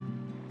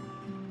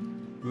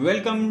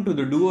Welcome to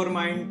the Do or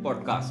Mind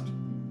podcast.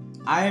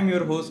 I am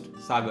your host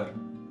Sagar.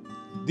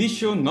 This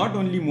show not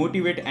only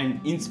motivate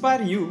and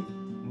inspire you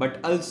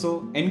but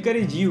also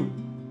encourage you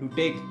to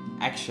take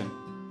action.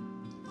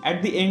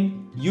 At the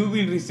end, you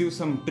will receive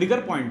some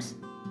trigger points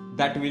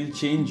that will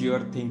change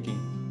your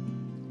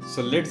thinking.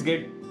 So let's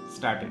get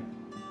started.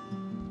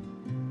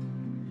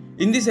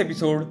 In this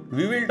episode,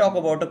 we will talk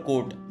about a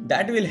quote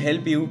that will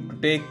help you to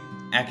take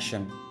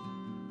action.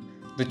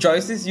 The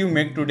choices you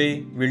make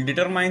today will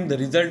determine the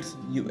results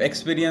you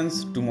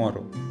experience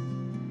tomorrow.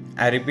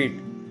 I repeat,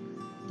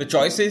 the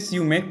choices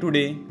you make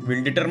today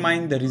will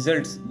determine the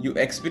results you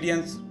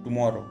experience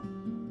tomorrow.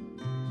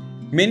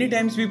 Many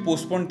times we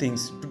postpone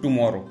things to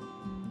tomorrow.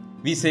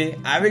 We say,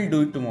 I will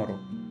do it tomorrow.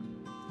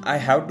 I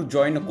have to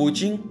join a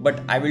coaching, but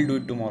I will do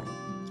it tomorrow.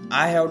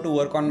 I have to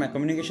work on my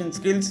communication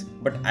skills,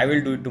 but I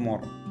will do it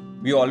tomorrow.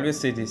 We always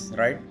say this,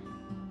 right?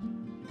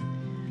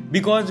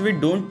 Because we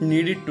don't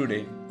need it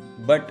today.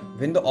 But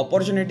when the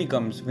opportunity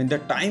comes, when the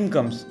time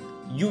comes,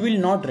 you will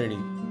not ready.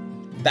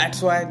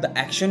 That's why the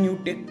action you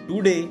take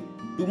today,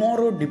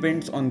 tomorrow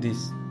depends on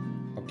this.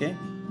 Okay?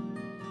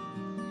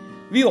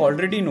 We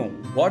already know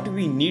what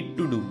we need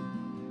to do,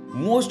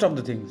 most of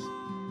the things,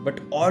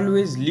 but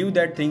always leave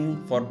that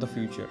thing for the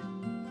future.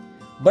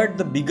 But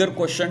the bigger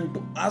question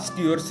to ask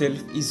yourself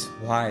is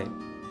why?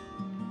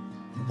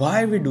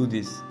 Why we do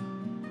this?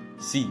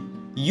 See,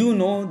 you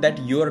know that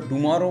your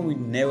tomorrow will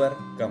never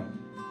come.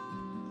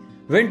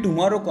 When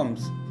tomorrow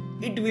comes,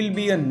 it will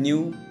be a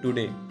new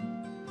today.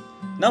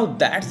 Now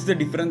that's the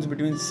difference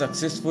between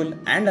successful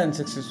and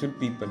unsuccessful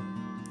people.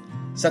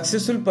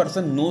 Successful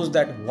person knows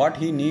that what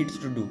he needs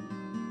to do,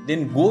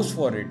 then goes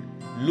for it.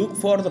 Look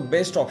for the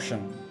best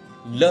option.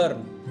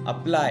 Learn,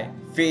 apply,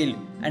 fail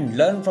and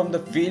learn from the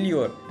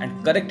failure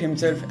and correct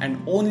himself, and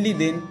only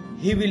then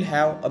he will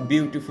have a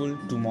beautiful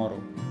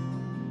tomorrow.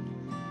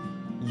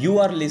 You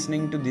are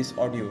listening to this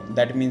audio.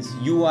 That means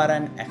you are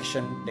an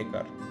action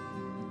taker.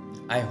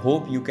 I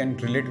hope you can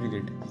relate with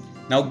it.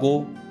 Now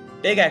go,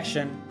 take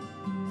action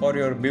for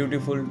your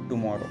beautiful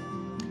tomorrow.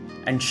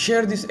 And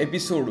share this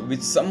episode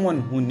with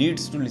someone who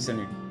needs to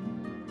listen it.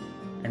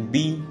 And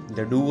be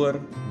the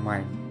doer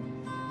mind.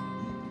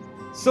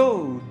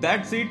 So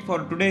that's it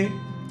for today.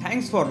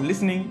 Thanks for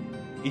listening.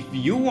 If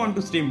you want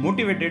to stay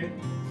motivated,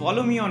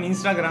 follow me on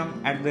Instagram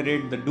at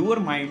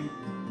 @thedoermind.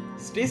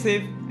 Stay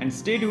safe and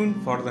stay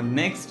tuned for the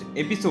next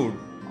episode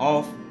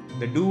of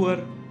The Doer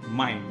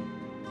Mind.